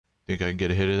Think I can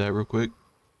get a hit of that real quick?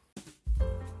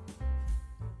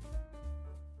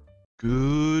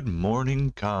 Good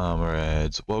morning,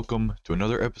 comrades. Welcome to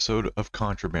another episode of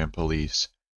Contraband Police.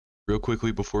 Real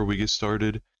quickly before we get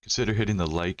started, consider hitting the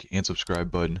like and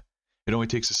subscribe button. It only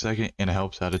takes a second and it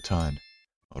helps out a ton.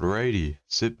 Alrighty,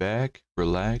 sit back,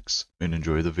 relax, and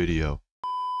enjoy the video.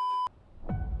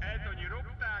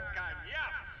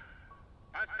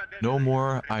 No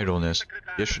more idleness.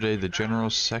 Yesterday, the General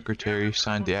Secretary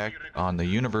signed the Act on the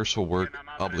Universal Work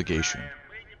Obligation.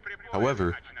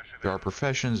 However, there are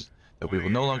professions that we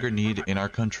will no longer need in our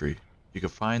country. You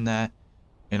can find that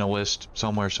in a list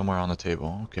somewhere on the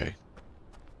table. Okay.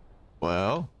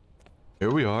 Well,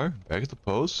 here we are, back at the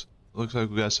post. Looks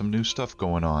like we got some new stuff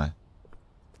going on.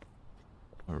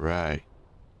 Alright.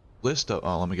 List of,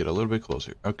 let me get a little bit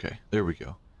closer. Okay, there we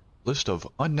go. List of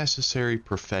unnecessary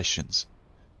professions.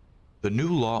 The new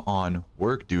law on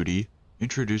work duty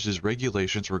introduces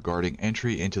regulations regarding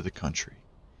entry into the country.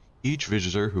 Each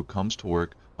visitor who comes to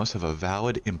work must have a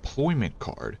valid employment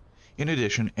card. In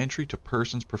addition, entry to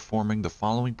persons performing the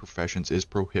following professions is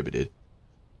prohibited.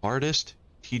 Artist,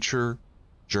 teacher,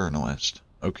 journalist.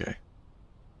 Okay.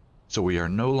 So we are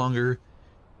no longer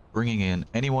bringing in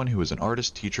anyone who is an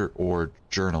artist, teacher, or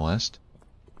journalist.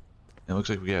 It looks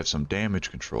like we have some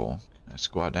damage control. Can I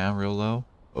squat down real low?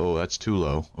 Oh, that's too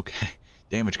low. Okay.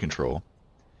 Damage control.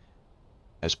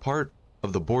 As part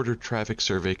of the border traffic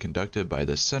survey conducted by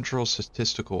the Central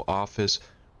Statistical Office,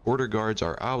 border guards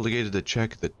are obligated to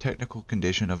check the technical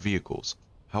condition of vehicles.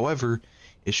 However,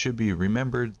 it should be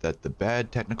remembered that the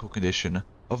bad technical condition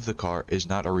of the car is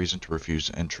not a reason to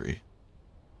refuse entry.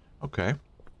 Okay.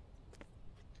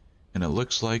 And it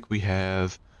looks like we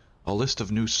have a list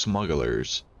of new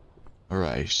smugglers.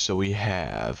 Alright, so we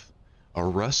have a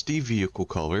rusty vehicle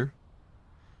color.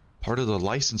 Part of the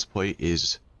license plate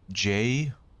is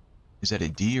J. Is that a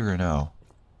D or an O?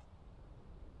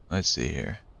 Let's see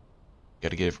here.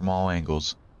 Gotta get it from all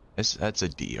angles. That's a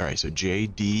D. Alright, so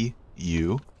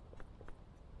JDU.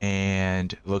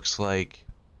 And looks like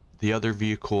the other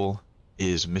vehicle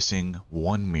is missing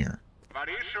one mirror.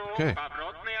 Okay.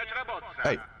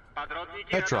 Hey,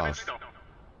 Petrov.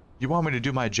 You want me to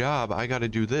do my job, I gotta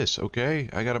do this, okay?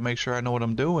 I gotta make sure I know what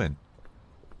I'm doing.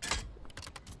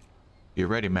 Get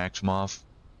ready, Maximov.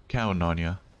 Counting on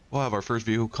you. We'll have our first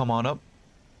vehicle come on up.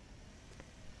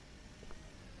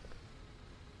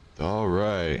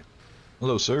 Alright.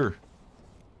 Hello, sir.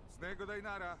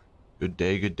 Good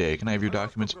day, good day. Can I have your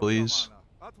documents, please?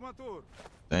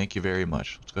 Thank you very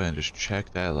much. Let's go ahead and just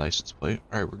check that license plate.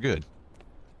 Alright, we're good.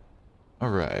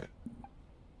 Alright.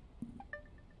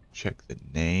 Check the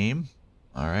name.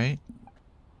 Alright.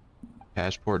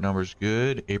 Passport number's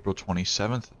good. April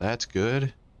 27th. That's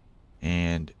good.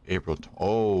 And April...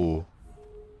 Oh.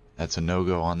 That's a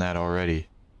no-go on that already.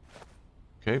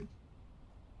 Okay.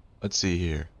 Let's see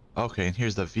here. Okay, and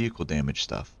here's the vehicle damage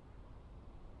stuff.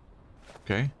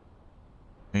 Okay.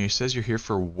 And it says you're here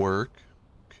for work.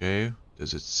 Okay.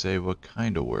 Does it say what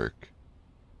kind of work?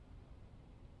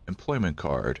 Employment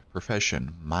card.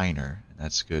 Profession. Minor. And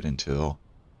that's good until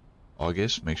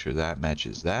August. Make sure that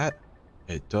matches that.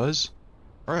 It does.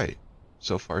 Alright.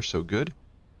 So far, so good.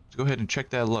 Let's go ahead and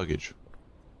check that luggage.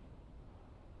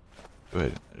 Go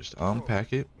ahead. Just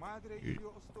unpack it.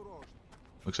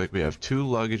 Looks like we have 2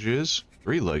 luggages.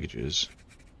 3 luggages.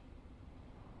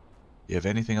 You have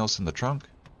anything else in the trunk?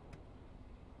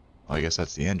 Oh, I guess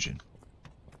that's the engine.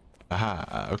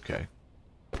 Aha. Okay.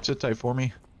 Sit tight for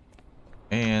me.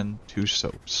 And 2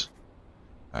 soaps.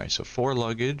 Alright, so 4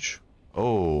 luggage.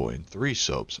 Oh, and 3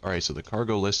 soaps. Alright, so the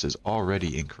cargo list is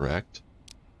already incorrect.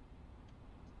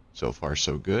 So far,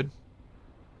 so good.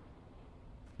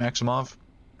 Maximov,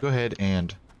 go ahead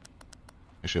and...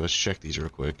 Actually, let's check these real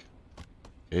quick.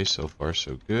 Okay, so far,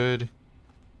 so good.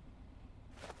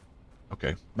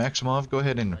 Okay, Maximov, go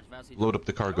ahead and load up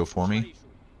the cargo for me.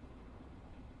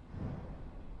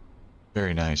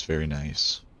 Very nice, very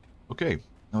nice. Okay,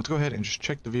 now let's go ahead and just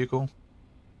check the vehicle.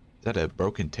 Is that a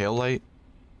broken taillight?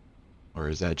 Or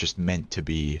is that just meant to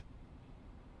be,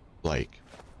 like...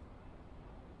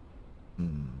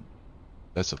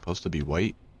 That's supposed to be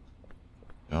white?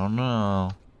 Don't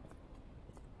know.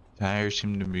 Tires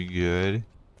seem to be good.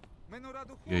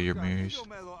 Yeah, your mirrors.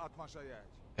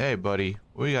 Hey, buddy.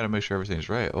 We gotta make sure everything's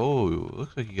right. Oh,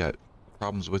 looks like you got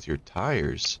problems with your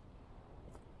tires.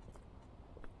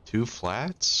 2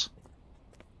 flats?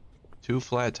 2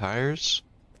 flat tires?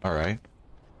 Alright.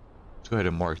 Let's go ahead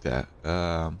and mark that.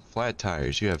 Flat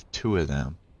tires. You have 2 of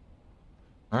them.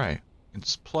 Alright.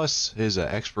 Plus, his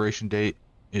expiration date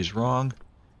is wrong.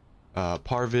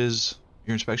 Parviz,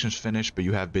 your inspection's finished, but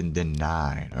you have been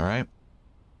denied, alright?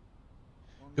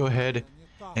 go ahead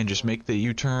and just make the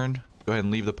U-turn. Go ahead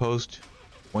and leave the post.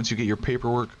 Once you get your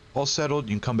paperwork all settled,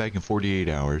 you can come back in 48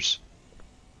 hours.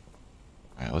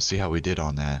 Alright, let's see how we did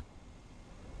on that.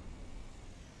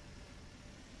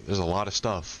 There's a lot of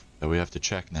stuff that we have to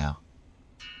check now.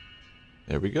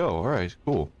 There we go. Alright,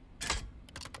 cool.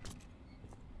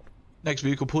 Next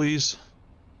vehicle, please.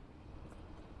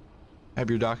 Have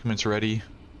your documents ready.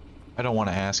 I don't want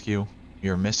to ask you.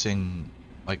 You're missing,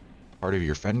 like, part of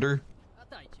your fender?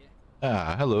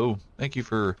 Ah, hello. Thank you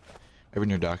for having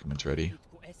your documents ready.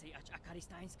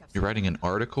 You're writing an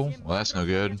article? Well, that's no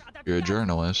good. You're a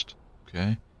journalist.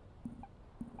 Okay.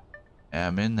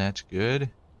 Admin, that's good.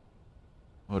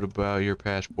 What about your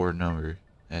passport number?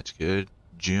 That's good.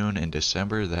 June and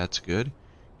December, that's good.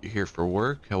 You're here for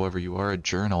work, however, you are a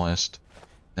journalist.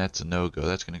 That's a no-go.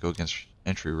 That's going to go against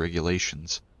entry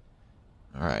regulations.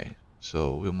 Alright,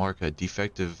 so we'll mark a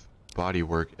defective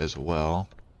bodywork as well.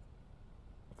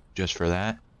 Just for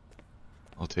that.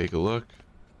 I'll take a look.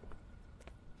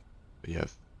 We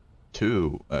have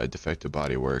 2 defective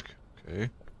bodywork. Okay.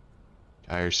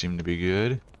 Tires seem to be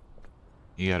good.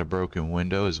 You got a broken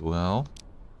window as well.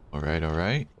 Alright,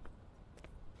 alright.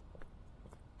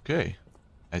 Okay.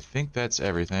 I think that's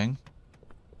everything.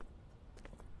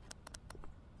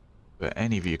 But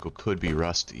any vehicle could be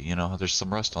rusty. You know, there's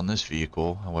some rust on this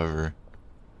vehicle. However,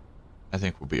 I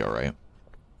think we'll be alright.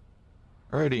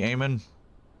 Alrighty, Eamon.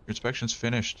 Your inspection's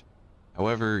finished.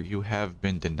 However, you have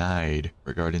been denied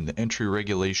regarding the entry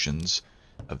regulations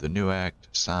of the new act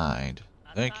signed.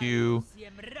 Thank you.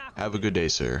 Have a good day,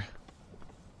 sir.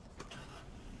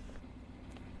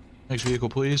 Next vehicle,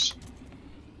 please.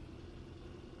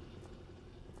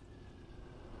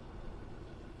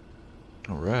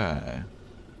 Alright.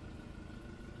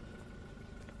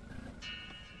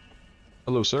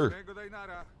 Hello, sir.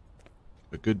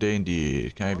 A good day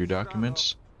indeed. Can I have your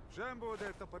documents?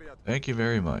 Thank you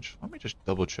very much. Let me just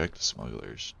double check the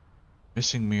smugglers.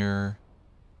 Missing mirror.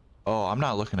 Oh, I'm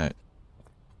not looking at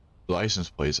license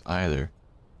plates either.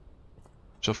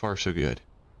 So far, so good.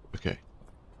 Okay.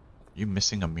 You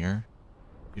missing a mirror?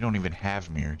 You don't even have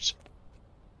mirrors.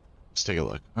 Let's take a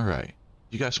look. Alright.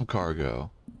 You got some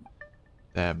cargo.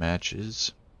 That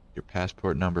matches. Your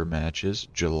passport number matches.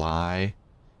 July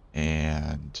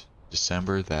and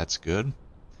December. That's good.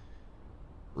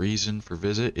 Reason for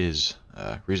visit is,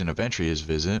 reason of entry is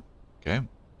visit. Okay.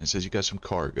 It says you got some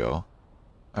cargo.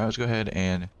 Alright, let's go ahead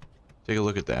and take a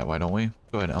look at that. Why don't we?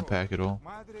 Go ahead and unpack it all.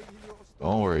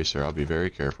 Don't worry, sir. I'll be very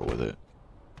careful with it.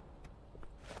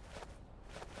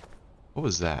 What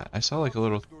was that? I saw like a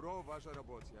little...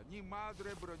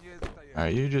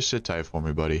 Alright, you just sit tight for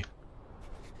me, buddy.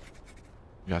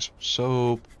 We got some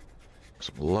soap,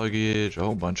 some luggage, a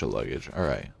whole bunch of luggage.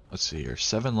 Alright, let's see here.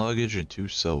 7 luggage and 2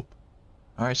 soap.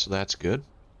 Alright, so that's good.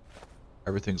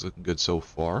 Everything's looking good so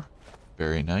far.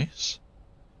 Very nice.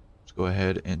 Let's go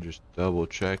ahead and just double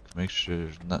check, make sure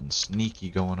there's nothing sneaky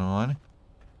going on.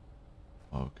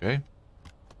 Okay.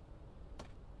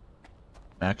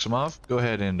 Maximov, go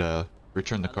ahead and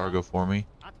return the cargo for me.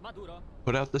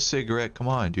 Put out the cigarette. Come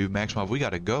on, dude. Maximov, we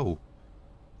gotta go.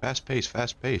 Fast pace,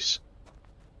 fast pace.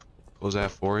 Close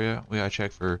that for you. We gotta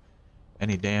check for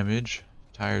any damage.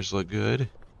 Tires look good.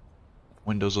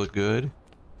 Windows look good.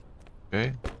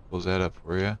 Okay, close that up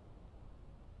for you.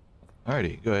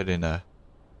 Alrighty, go ahead and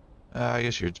I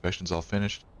guess your inspection's all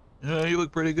finished. You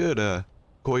look pretty good,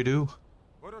 Koidu.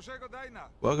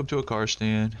 Welcome to a car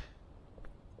stand.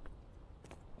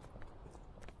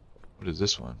 What is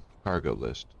this one? Cargo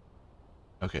list.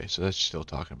 Okay, so that's still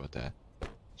talking about that.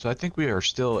 So I think we are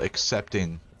still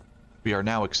accepting... We are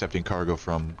now accepting cargo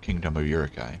from Kingdom of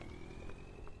Urukai.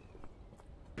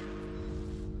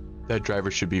 That driver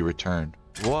should be returned.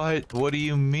 What? What do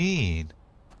you mean?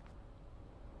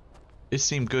 It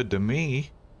seemed good to me.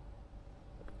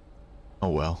 Oh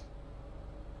well.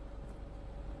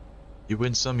 You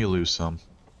win some, you lose some.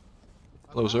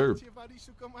 Hello, sir.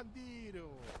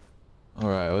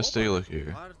 Alright, let's take a look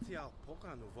here.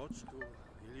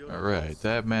 Alright,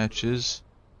 that matches.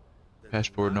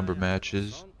 Passport number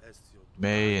matches.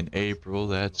 May and April,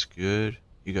 that's good.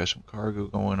 You got some cargo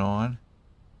going on.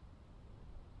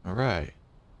 Alright.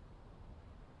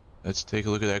 Let's take a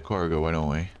look at that cargo, why don't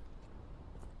we?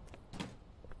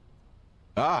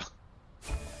 Ah!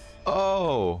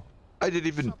 Oh! I didn't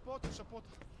even...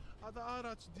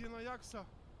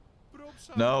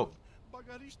 Nope.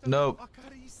 Nope.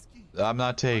 I'm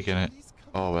not taking it.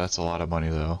 Oh, that's a lot of money,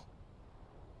 though.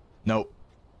 Nope.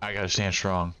 I gotta stand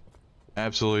strong.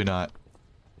 Absolutely not.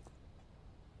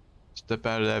 Step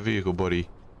out of that vehicle, buddy.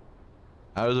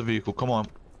 Out of the vehicle, come on.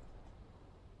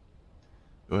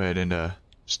 Go ahead and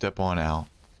step on out.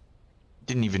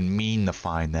 Didn't even mean to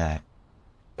find that.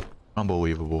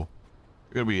 Unbelievable.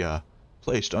 You're gonna be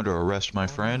placed under arrest, my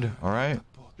friend. All right,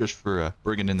 just for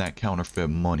bringing in that counterfeit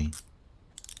money.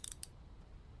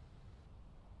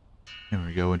 Here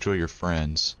we go. Enjoy your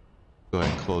friends. Go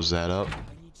ahead and close that up.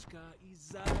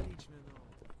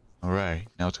 All right,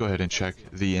 now let's go ahead and check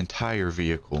the entire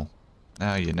vehicle.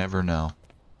 Now you never know.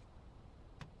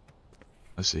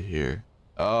 Let's see here.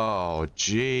 Oh,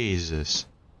 Jesus.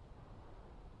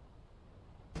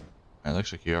 Alright,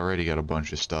 looks like you already got a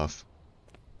bunch of stuff.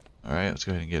 Alright, let's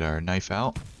go ahead and get our knife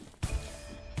out.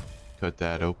 Cut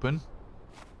that open.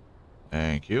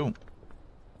 Thank you.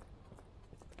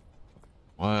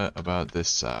 What about this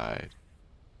side?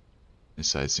 This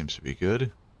side seems to be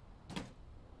good.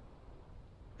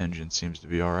 Engine seems to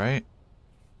be alright.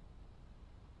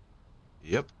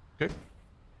 Yep, okay.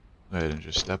 Go ahead and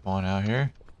just step on out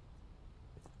here.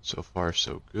 So far,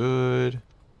 so good.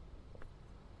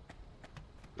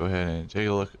 Go ahead and take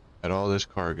a look at all this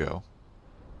cargo.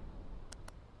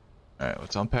 Alright,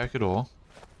 let's unpack it all.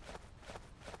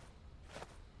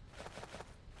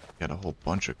 Got a whole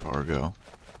bunch of cargo.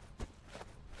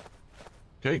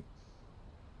 Okay.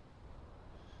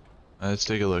 Let's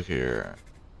take a look here.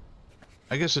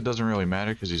 I guess it doesn't really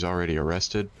matter because he's already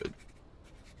arrested, but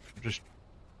just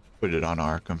put it on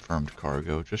our confirmed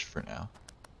cargo just for now.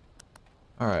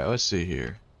 Alright, let's see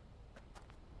here.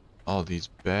 All these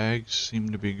bags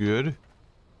seem to be good.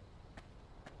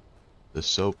 The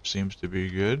soap seems to be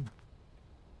good.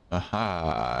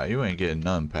 Aha, you ain't getting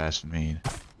none past me.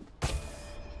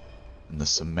 And the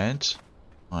cement.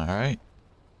 Alright.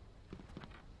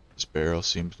 This barrel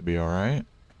seems to be alright.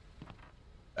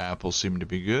 Apples seem to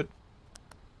be good.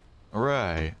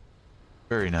 Alright.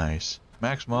 Very nice.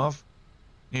 Maximov,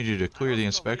 need you to clear the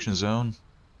inspection zone.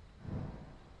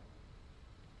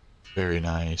 Very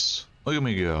nice. Look at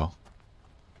me go.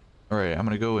 Alright, I'm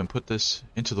gonna go and put this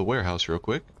into the warehouse real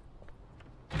quick.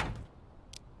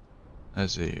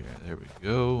 Let's see here. There we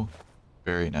go.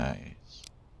 Very nice.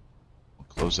 We'll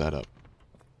close that up.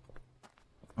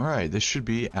 Alright, this should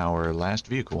be our last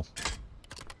vehicle.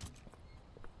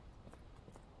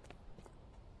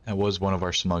 That was one of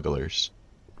our smugglers.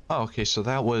 Oh, okay, so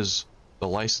that was the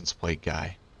license plate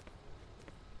guy.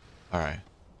 Alright.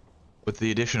 With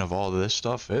the addition of all this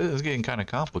stuff, it's getting kind of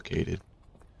complicated.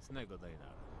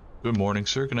 Good morning,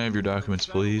 sir. Can I have your documents,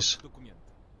 please?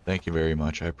 Thank you very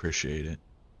much. I appreciate it.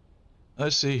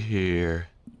 Let's see here.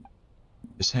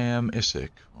 Isham Isik.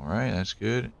 Alright, that's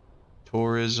good.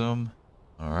 Tourism.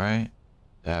 Alright.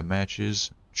 That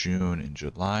matches June and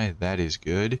July. That is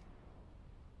good.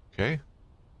 Okay.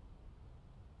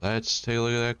 Let's take a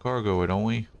look at that cargo, don't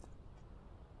we?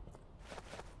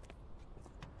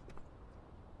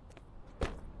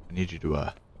 I need you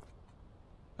to,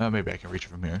 maybe I can reach it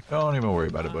from here. Don't even worry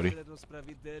about it, buddy.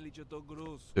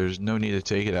 There's no need to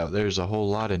take it out. There's a whole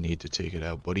lot of need to take it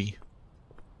out, buddy.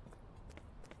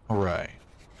 Alright.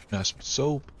 Now some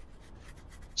soap.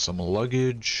 Some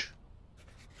luggage.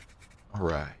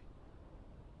 Alright.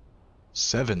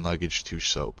 7 luggage, 2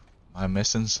 soap. Am I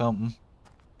missing something?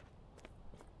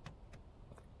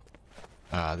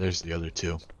 Ah, there's the other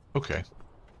 2. Okay.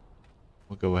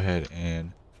 We'll go ahead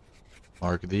and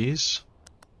mark these.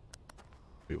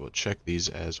 We will check these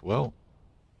as well.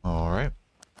 Alright.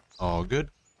 All good.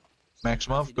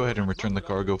 Maximov, go ahead and return the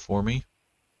cargo for me.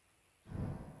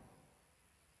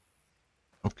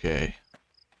 Okay.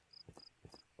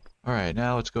 Alright,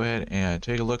 now let's go ahead and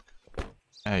take a look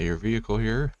at your vehicle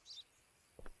here.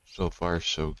 So far,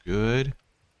 so good.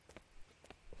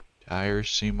 Tires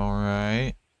seem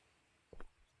alright.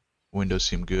 Windows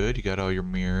seem good. You got all your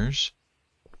mirrors.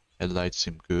 Headlights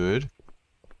seem good.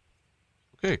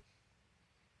 Okay.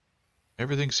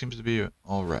 Everything seems to be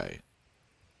alright.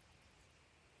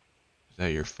 Is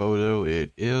that your photo?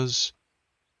 It is.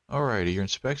 Alrighty, your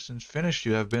inspection's finished.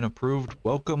 You have been approved.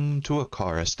 Welcome to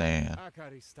Akaristan.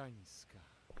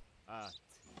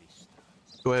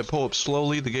 Go ahead, pull up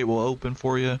slowly. The gate will open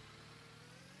for you.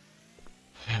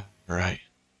 Right.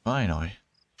 Finally.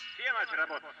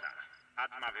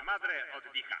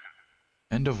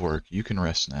 End of work. You can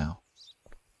rest now.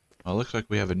 Well, it looks like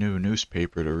we have a new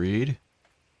newspaper to read.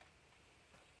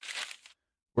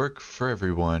 Work for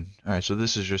everyone. Alright, so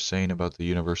this is just saying about the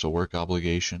universal work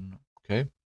obligation. Okay.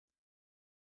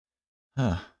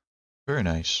 Huh. Very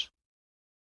nice.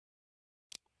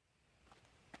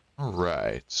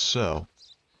 Alright, so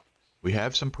we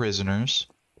have some prisoners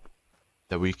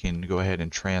that we can go ahead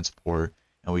and transport,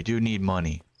 and we do need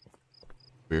money.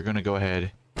 We're gonna go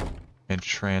ahead and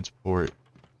transport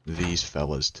these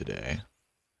fellas today.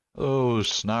 Oh,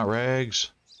 snot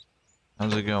rags.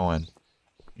 How's it going?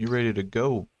 You ready to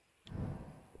go?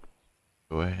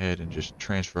 Go ahead and just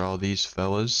transfer all these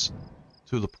fellas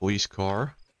to the police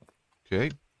car.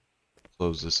 Okay.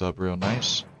 Close this up real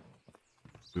nice.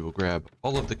 We will grab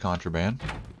all of the contraband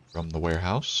from the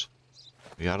warehouse.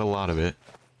 We got a lot of it.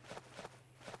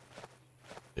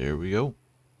 There we go.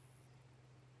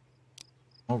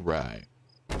 Alright.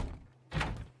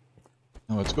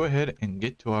 Now let's go ahead and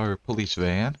get to our police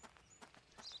van.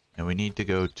 And we need to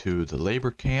go to the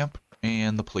labor camp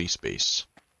and the police base.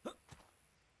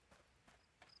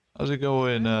 How's it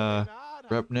going,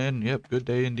 Repnin? Yep, good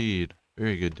day indeed.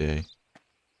 Very good day.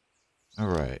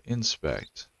 Alright,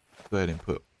 inspect. Go ahead and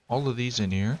put all of these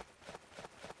in here.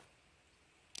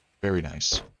 Very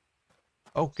nice.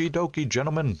 Okie dokie,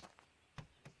 gentlemen.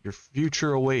 Your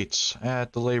future awaits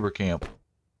at the labor camp.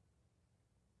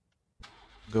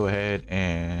 Go ahead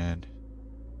and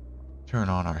turn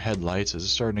on our headlights as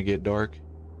it's starting to get dark.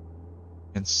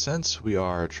 And since we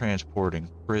are transporting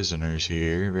prisoners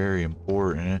here, very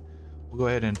important, we'll go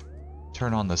ahead and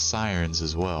turn on the sirens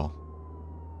as well.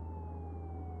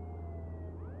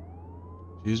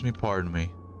 Excuse me, pardon me.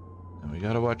 And we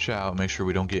gotta watch out, make sure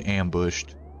we don't get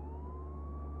ambushed.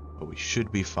 But we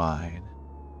should be fine.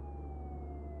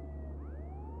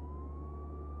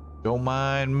 Don't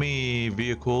mind me,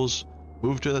 vehicles.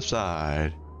 Move to the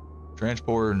side.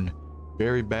 Transporting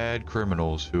very bad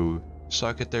criminals who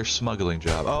suck at their smuggling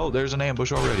job. Oh, there's an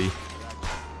ambush already.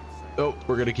 Oh,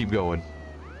 we're gonna keep going.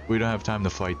 We don't have time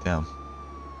to fight them.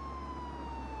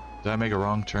 Did I make a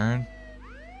wrong turn?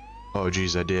 Oh,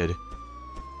 geez, I did.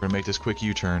 We're gonna make this quick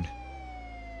U-turn.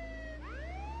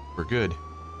 We're good.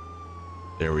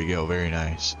 There we go, very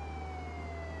nice.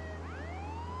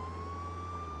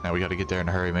 Now we gotta get there in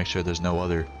a hurry, make sure there's no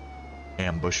other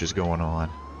ambushes going on.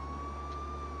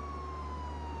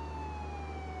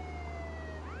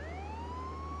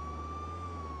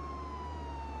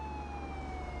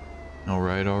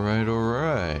 Alright, alright,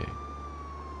 alright.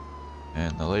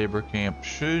 And the labor camp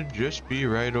should just be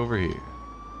right over here.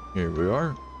 Here we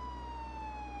are.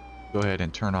 Go ahead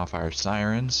and turn off our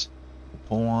sirens.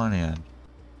 We'll pull on in.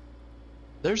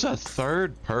 There's a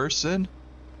third person?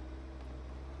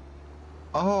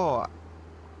 Oh,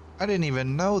 I didn't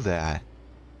even know that.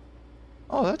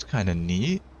 Oh, that's kind of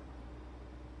neat.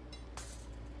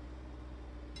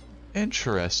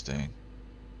 Interesting.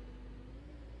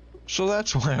 So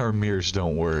that's why our mirrors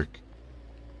don't work.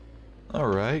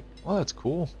 Alright, well that's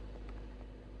cool.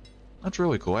 That's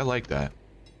really cool, I like that.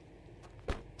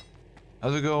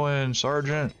 How's it going,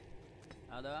 Sergeant?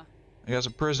 I got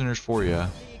some prisoners for you.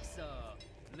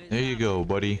 There you go,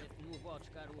 buddy.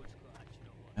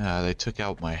 They took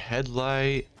out my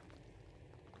headlight.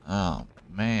 Oh,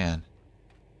 man.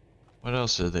 What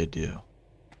else did they do?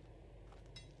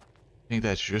 I think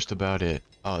that's just about it.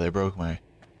 Oh, they broke my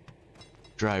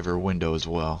driver window as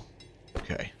well.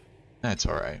 Okay, that's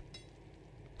alright.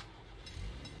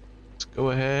 Let's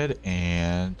go ahead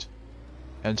and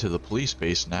head to the police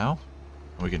base now.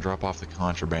 We can drop off the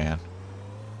contraband.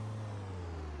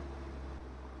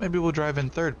 Maybe we'll drive in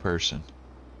third person.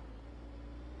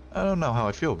 I don't know how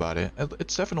I feel about it.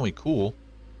 It's definitely cool.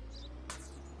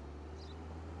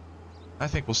 I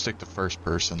think we'll stick to first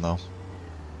person though.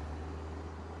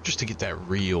 Just to get that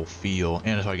real feel,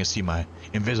 and so I can see my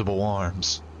invisible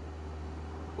arms.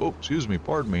 Oh, excuse me,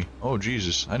 pardon me. Oh,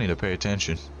 Jesus, I need to pay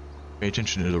attention. Pay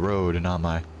attention to the road and not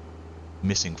my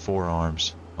missing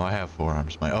forearms. Oh, I have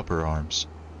forearms, my upper arms.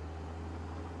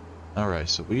 Alright,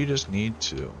 so we just need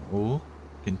to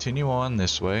continue on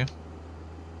this way.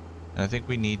 And I think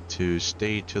we need to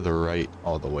stay to the right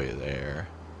all the way there.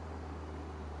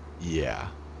 Yeah.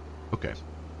 Okay.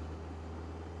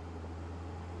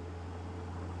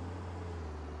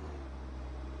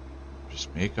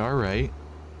 Just make our right.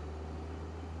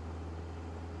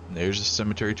 And there's a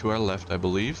cemetery to our left, I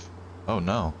believe. Oh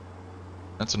no.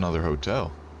 That's another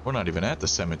hotel. We're not even at the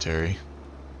cemetery.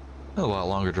 A lot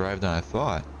longer drive than I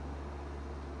thought.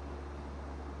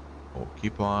 We'll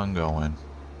keep on going.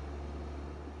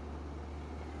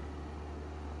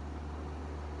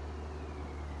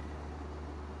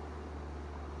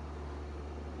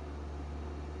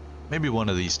 Maybe one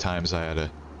of these times I had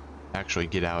to actually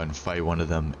get out and fight one of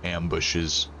them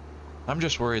ambushes. I'm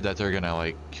just worried that they're gonna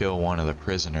like kill one of the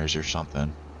prisoners or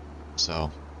something.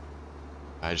 So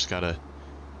I just gotta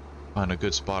find a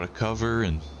good spot of cover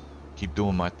and keep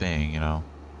doing my thing, you know.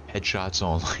 Headshots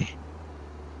only.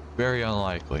 Very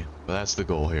unlikely, but that's the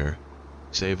goal here.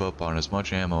 Save up on as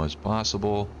much ammo as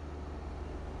possible.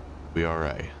 Be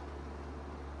alright.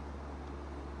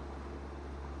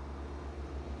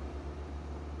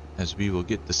 As we will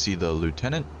get to see the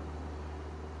lieutenant,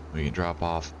 we can drop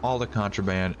off all the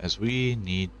contraband as we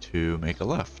need to make a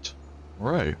left.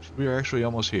 Alright, we are actually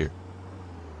almost here.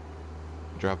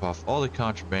 Drop off all the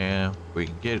contraband, we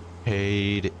can get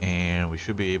paid, and we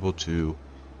should be able to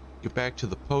get back to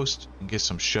the post and get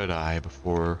some shut-eye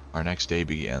before our next day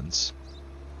begins.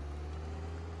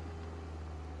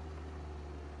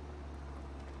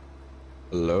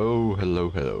 Hello, hello,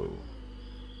 hello.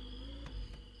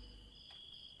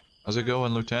 How's it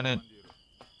going, Lieutenant?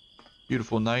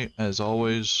 Beautiful night, as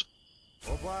always.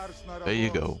 There you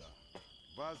go.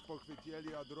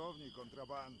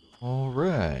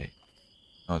 Alright.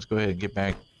 Now let's go ahead and get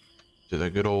back to the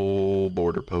good old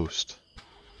border post.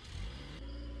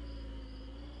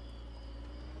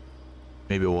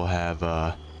 Maybe we'll have,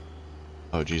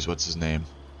 oh geez, what's his name?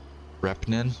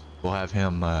 Repnin? We'll have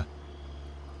him,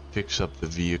 fix up the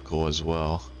vehicle as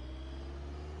well.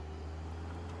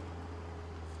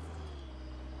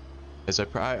 As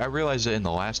I realized that in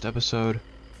the last episode,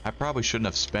 I probably shouldn't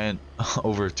have spent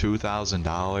over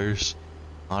 $2,000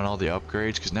 on all the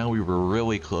upgrades, because now we were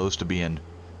really close to being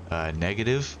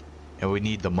negative, and we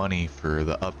need the money for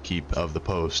the upkeep of the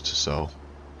post, so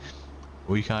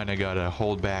we kind of gotta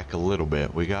hold back a little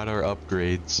bit. We got our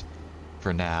upgrades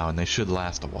for now, and they should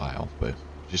last a while, but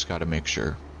just gotta make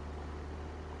sure.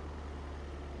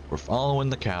 We're following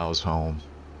the cows home.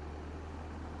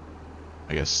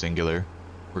 I guess singular.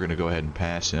 We're gonna go ahead and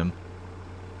pass him.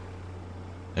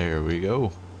 There we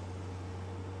go.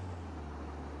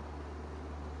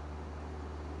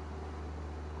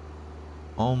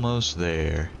 Almost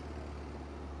there.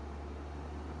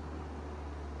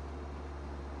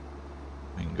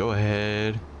 We can go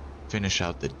ahead, finish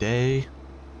out the day,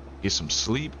 get some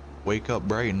sleep, wake up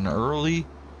bright and early,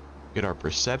 get our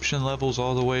perception levels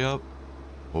all the way up.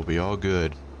 We'll be all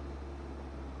good.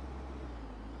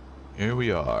 Here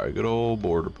we are, good old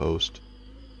border post.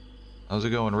 How's it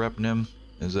going, Repnim?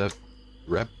 Is that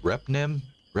Repnim?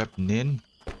 Repnin?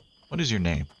 What is your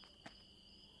name?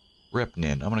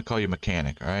 Repnin. I'm gonna call you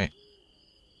mechanic, alright?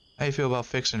 How you feel about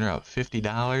fixing her up?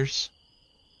 $50?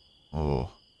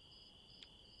 Oh.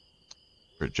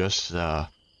 For just a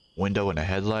window and a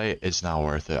headlight, it's not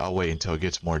worth it. I'll wait until it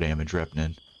gets more damage,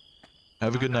 Repnin.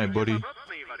 Have a good night, buddy.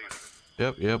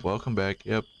 Yep, welcome back.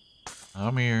 Yep.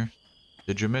 I'm here.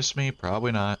 Did you miss me?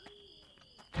 Probably not.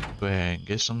 Go ahead and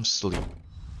get some sleep.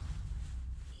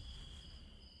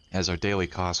 As our daily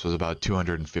cost was about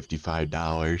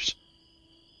 $255.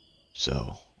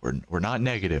 So, we're not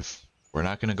negative. We're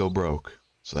not gonna go broke.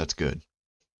 So that's good.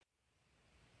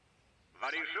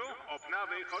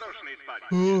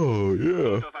 Oh,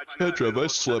 yeah. Petrov, I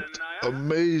slept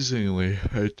amazingly.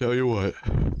 I tell you what.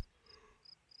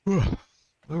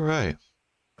 Alright.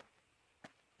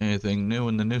 Anything new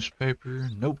in the newspaper?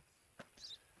 Nope.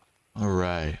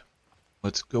 Alright.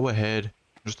 Let's go ahead.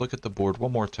 Just look at the board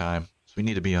one more time. So we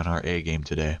need to be on our A game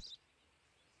today.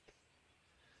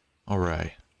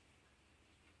 Alright.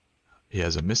 He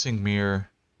has a missing mirror.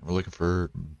 We're looking for...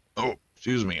 Oh,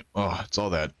 excuse me. Oh, it's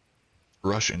all that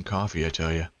Russian coffee, I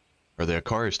tell you. Or the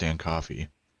Akaristan coffee.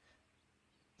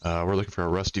 We're looking for a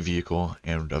rusty vehicle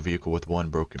and a vehicle with one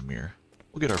broken mirror.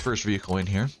 We'll get our first vehicle in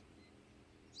here.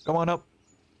 Come on up.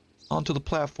 Onto the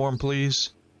platform,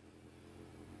 please.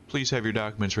 Please have your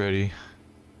documents ready.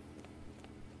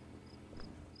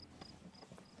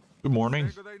 Good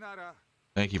morning.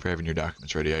 Thank you for having your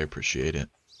documents ready. I appreciate it.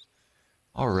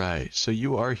 Alright, so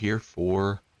you are here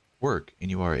for work, and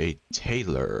you are a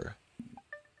tailor.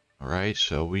 Alright,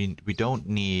 so we don't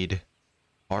need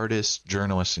artists,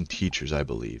 journalists, and teachers, I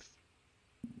believe.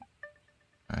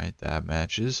 Alright, that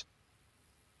matches.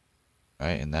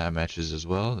 Alright, and that matches as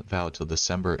well. Valid till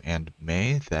December and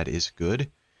May. That is good.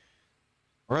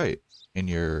 Alright, and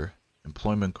your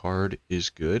employment card is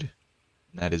good.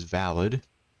 And that is valid.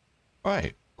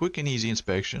 Alright, quick and easy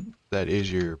inspection. That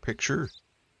is your picture.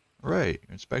 Alright,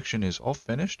 your inspection is all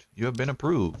finished. You have been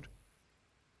approved.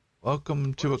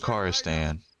 Welcome to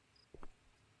Akaristan.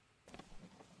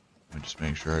 Let me just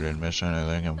make sure I didn't miss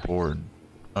anything important.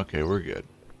 Okay, we're good.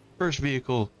 First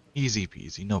vehicle, easy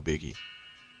peasy, no biggie.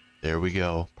 There we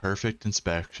go. Perfect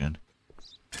inspection.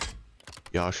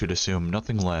 Y'all should assume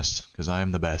nothing less, because I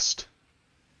am the best.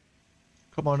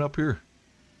 Come on up here.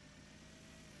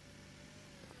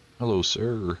 Hello,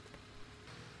 sir.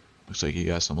 Looks like you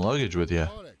got some luggage with you.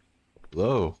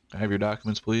 Hello. Can I have your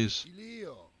documents, please?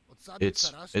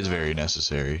 It's very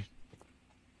necessary.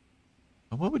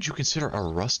 What would you consider a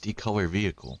rusty color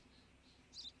vehicle?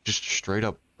 Just straight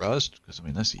up rust? Because, I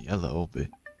mean, that's yellow, but...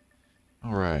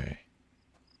 Alright.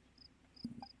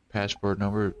 Passport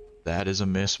number, that is a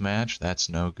mismatch. That's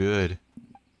no good.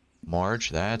 March,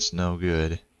 that's no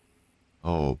good.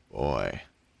 Oh, boy.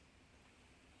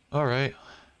 Alright.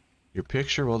 Your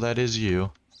picture, well, that is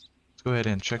you. Let's go ahead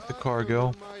and check the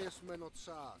cargo.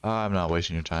 I'm not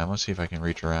wasting your time. Let's see if I can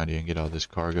reach around you and get all this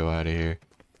cargo out of here.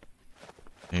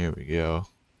 Here we go.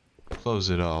 Close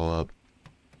it all up.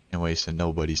 Ain't wasting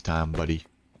nobody's time, buddy.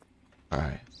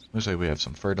 Alright. Looks like we have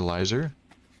some fertilizer.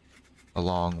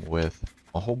 Along with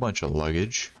a whole bunch of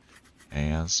luggage.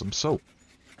 And some soap.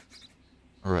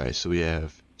 Alright, so we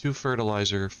have 2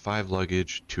 fertilizer, 5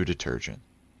 luggage, 2 detergent.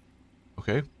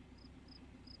 Okay.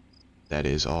 That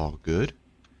is all good.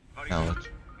 Now let's...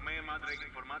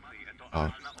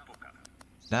 Oh.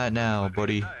 Not now,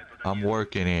 buddy. I'm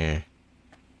working here.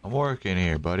 I'm working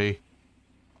here, buddy.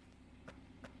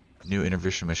 New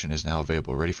intervention mission is now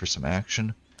available. Ready for some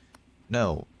action?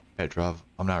 No, Petrov,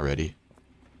 I'm not ready.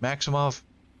 Maximov?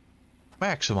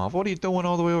 Maximov, what are you doing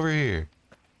all the way over here?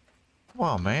 Come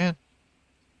on, man.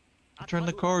 Return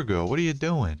the cargo. What are you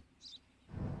doing?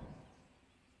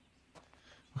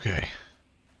 Okay.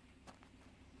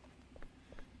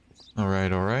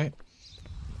 Alright, alright.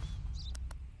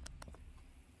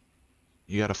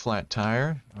 You got a flat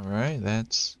tire. Alright,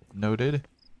 that's noted.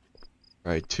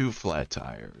 Alright, 2 flat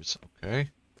tires. Okay.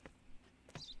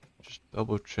 Just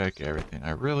double check everything.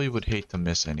 I really would hate to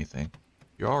miss anything.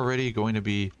 You're already going to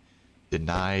be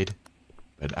denied,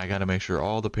 but I gotta make sure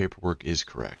all the paperwork is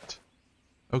correct.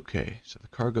 Okay, so the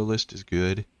cargo list is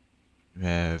good. You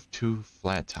have 2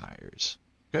 flat tires.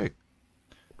 Okay.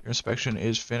 Your inspection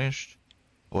is finished.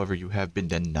 However, you have been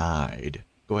denied.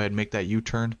 Go ahead and make that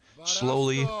U-turn.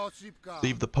 Slowly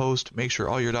leave the post. Make sure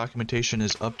all your documentation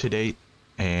is up to date.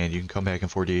 And you can come back in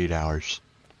 48 hours.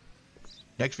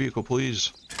 Next vehicle,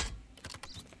 please.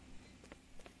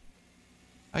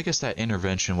 I guess that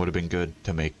intervention would have been good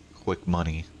to make quick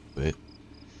money. But,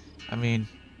 I mean,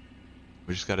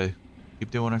 we just gotta keep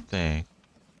doing our thing.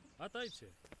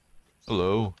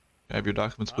 Hello. Can I have your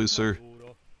documents, please, sir?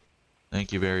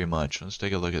 Thank you very much. Let's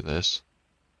take a look at this.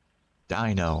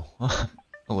 Dino.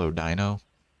 Hello, Dino.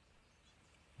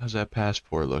 How's that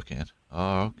passport looking?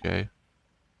 Oh, okay.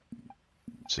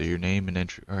 So your name and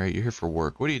entry. Alright, you're here for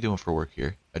work. What are you doing for work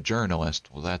here? A journalist.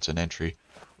 Well, that's an entry.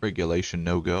 Regulation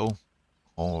no-go.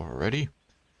 Alrighty.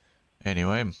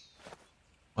 Anyway.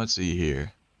 Let's see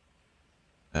here.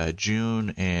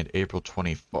 June and April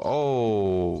 24th.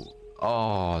 Oh!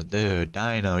 Oh, dude.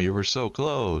 Dino, you were so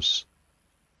close.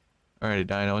 Alrighty,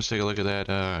 Dino, let's take a look at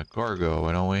that cargo,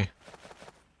 why don't we?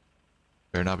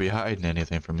 Better not be hiding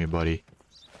anything from you, buddy.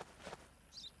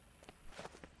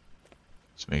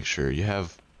 Let's make sure you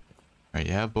have... Alright,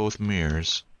 you have both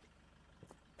mirrors.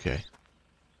 Okay.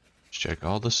 Let's check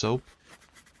all the soap.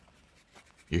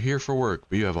 You're here for work,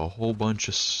 but you have a whole bunch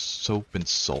of soap and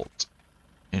salt.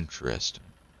 Interesting.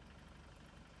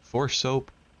 4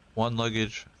 soap, 1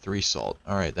 luggage, 3 salt.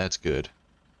 Alright, that's good.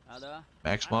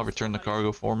 Maximov, return the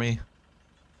cargo for me.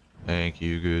 Thank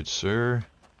you, good sir.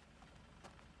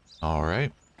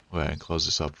 Alright. Go ahead and close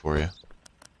this up for you.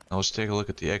 Now let's take a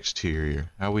look at the exterior.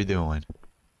 How we doing?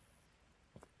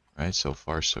 Alright, so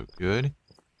far so good.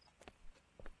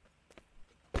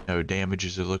 No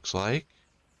damages it looks like.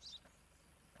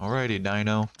 Alrighty,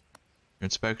 Dino. Your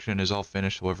inspection is all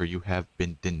finished, however you have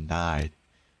been denied.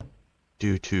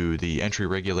 Due to the entry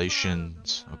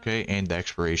regulations, okay, and the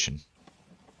expiration.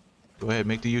 Go ahead,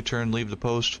 make the U-turn, leave the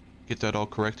post, get that all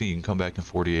corrected, you can come back in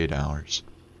 48 hours.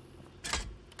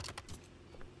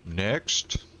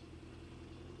 Next.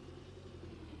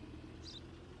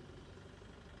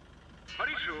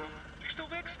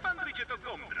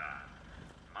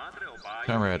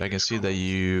 Comrade, I can see that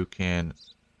you can...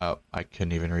 Oh, I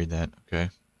couldn't even read that. Okay.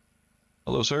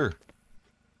 Hello, sir.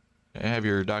 Can I have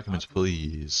your documents,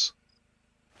 please?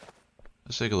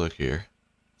 Let's take a look here.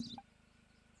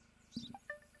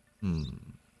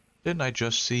 Didn't I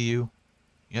just see you?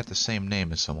 You got the same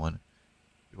name as someone.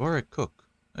 You are a cook.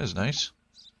 That is nice.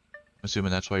 I'm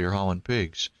assuming that's why you're hauling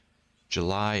pigs.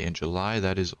 July and July,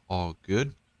 that is all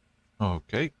good.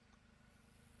 Okay.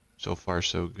 So far,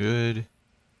 so good.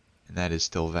 And that is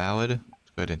still valid.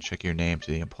 Let's go ahead and check your name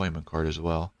to the employment card as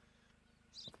well.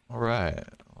 Alright.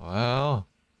 Well,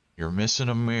 you're missing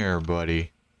a mirror,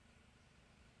 buddy.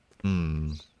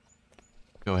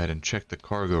 Go ahead and check the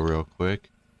cargo real quick.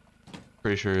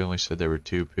 Pretty sure he only said there were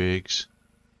 2 pigs.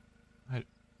 I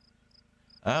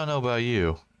don't know about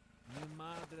you,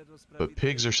 but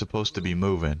pigs are supposed to be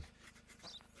moving.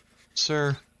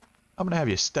 Sir, I'm gonna have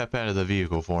you step out of the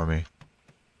vehicle for me.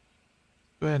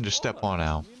 Go ahead and just step on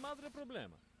out.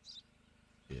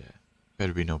 Yeah,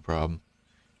 better be no problem.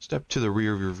 Step to the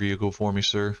rear of your vehicle for me,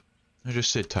 sir. And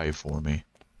just sit tight for me.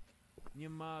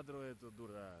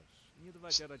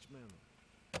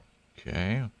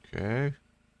 Okay, okay.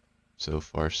 So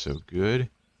far, so good.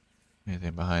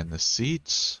 Anything behind the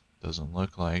seats? Doesn't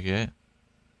look like it.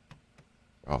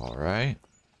 Alright.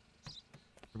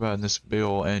 What about in this big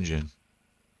old engine?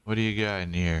 What do you got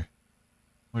in here?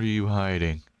 What are you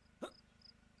hiding?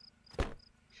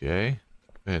 Okay.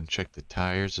 Go ahead and check the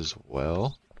tires as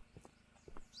well.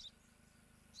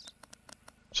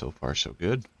 So far, so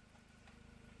good.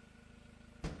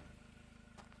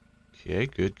 Okay,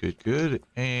 good, good, good.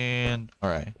 And,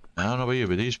 alright. I don't know about you,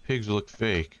 but these pigs look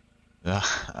fake.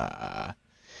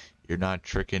 You're not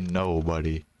tricking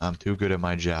nobody. I'm too good at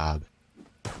my job.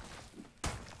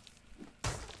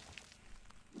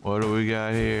 What do we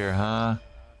got here, huh?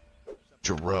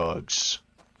 Drugs.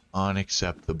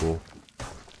 Unacceptable.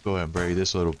 Go ahead and break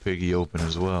this little piggy open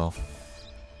as well.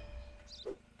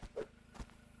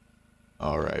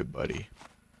 Alright, buddy.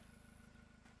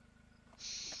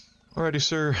 Alrighty,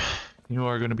 sir. You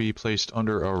are going to be placed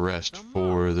under arrest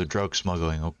for the drug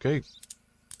smuggling, okay?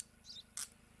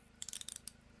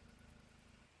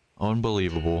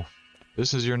 Unbelievable.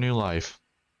 This is your new life.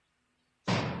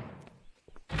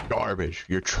 Garbage.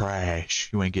 You're trash.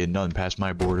 You ain't getting nothing past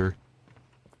my border.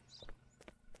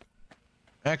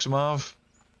 Maximov.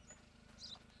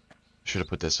 Should have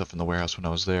put that stuff in the warehouse when I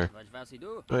was there.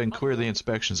 Go ahead and clear the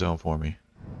inspection zone for me.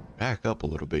 Back up a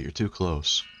little bit. You're too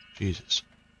close. Jesus.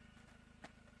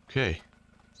 Okay.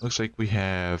 Looks like we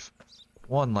have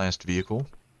one last vehicle.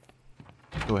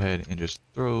 Go ahead and just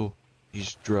throw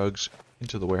these drugs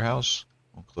into the warehouse.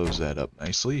 We'll close that up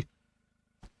nicely.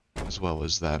 As well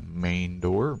as that main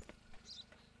door.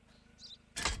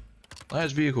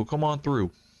 Last vehicle, come on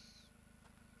through.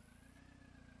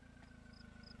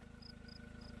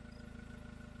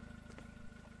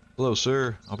 Hello,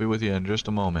 sir. I'll be with you in just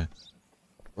a moment.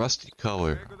 Rusty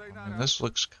color. I mean, this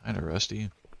looks kind of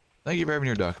rusty. Thank you for having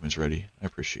your documents ready. I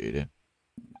appreciate it.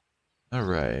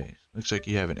 Alright. Looks like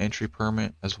you have an entry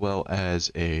permit as well as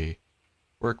a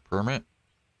work permit.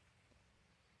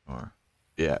 Or,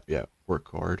 yeah, work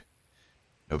card.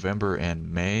 November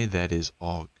and May, that is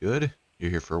all good.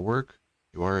 You're here for work.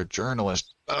 You are a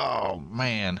journalist. Oh,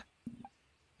 man.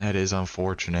 That is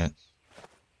unfortunate.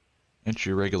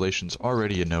 Entry regulations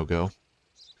already a no-go.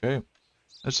 Okay.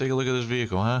 Let's take a look at this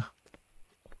vehicle, huh?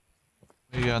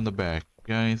 What you got in the back?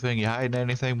 Got anything? You hiding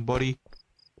anything, buddy?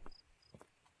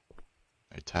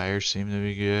 My tires seem to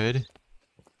be good.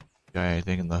 Got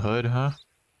anything in the hood, huh?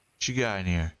 What you got in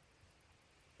here?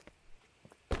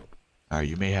 Alright,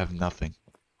 you may have nothing.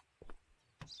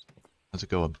 How's it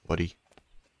going, buddy?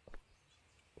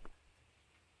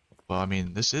 Well, I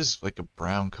mean, this is like a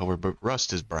brown color, but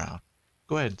rust is brown.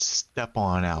 Go ahead and step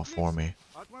on out for me.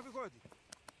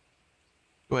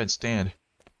 Go ahead and stand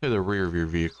to the rear of your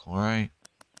vehicle, alright?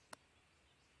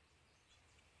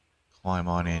 Climb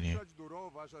on in here.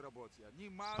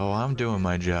 Oh, I'm doing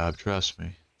my job, trust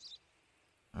me.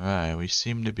 Alright, we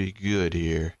seem to be good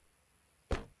here.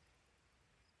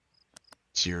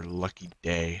 It's your lucky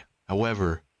day.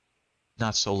 However,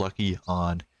 not so lucky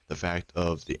on the fact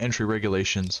of the entry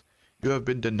regulations. You have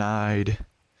been denied.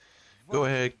 Go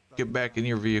ahead, get back in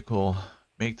your vehicle,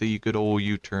 make the good old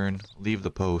U-turn, leave the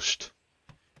post.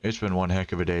 It's been one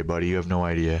heck of a day, buddy. You have no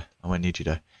idea. I'm gonna need you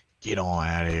to get on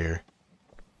out of here.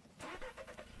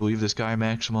 Believe this guy,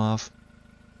 Maximov?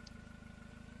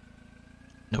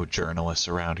 No journalists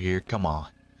around here. Come on.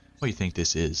 What do you think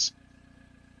this is?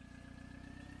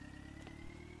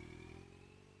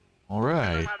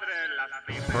 Alright.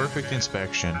 Perfect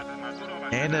inspection.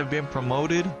 And I've been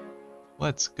promoted?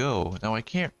 Let's go. Now I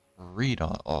can't read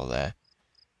all that.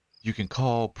 You can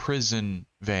call prison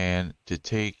van to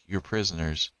take your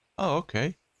prisoners. Oh,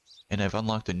 okay. And I've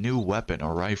unlocked a new weapon,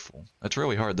 a rifle. That's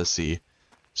really hard to see.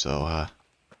 So,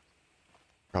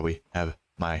 probably have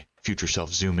my future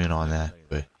self zoom in on that.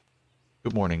 But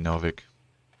good morning, Novik.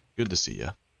 Good to see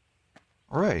ya.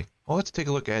 Alright. Well, let's take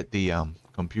a look at the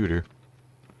computer.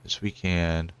 So we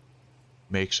can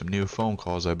make some new phone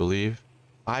calls, I believe.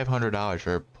 $500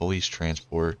 for police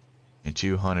transport and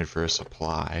 $200 for a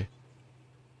supply.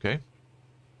 Okay,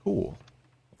 cool.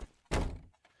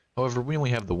 However, we only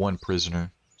have the one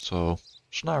prisoner, so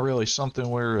it's not really something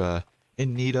we're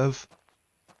in need of.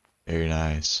 Very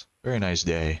nice. Very nice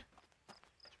day.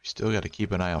 We still got to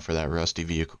keep an eye out for that rusty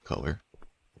vehicle color.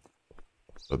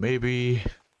 But maybe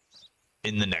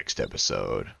in the next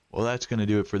episode. Well, that's going to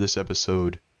do it for this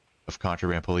episode of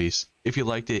Contraband Police. If you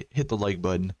liked it, hit the like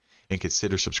button and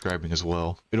consider subscribing as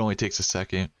well. It only takes a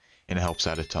second and it helps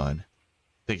out a ton.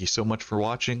 Thank you so much for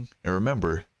watching, and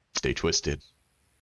remember, stay twisted.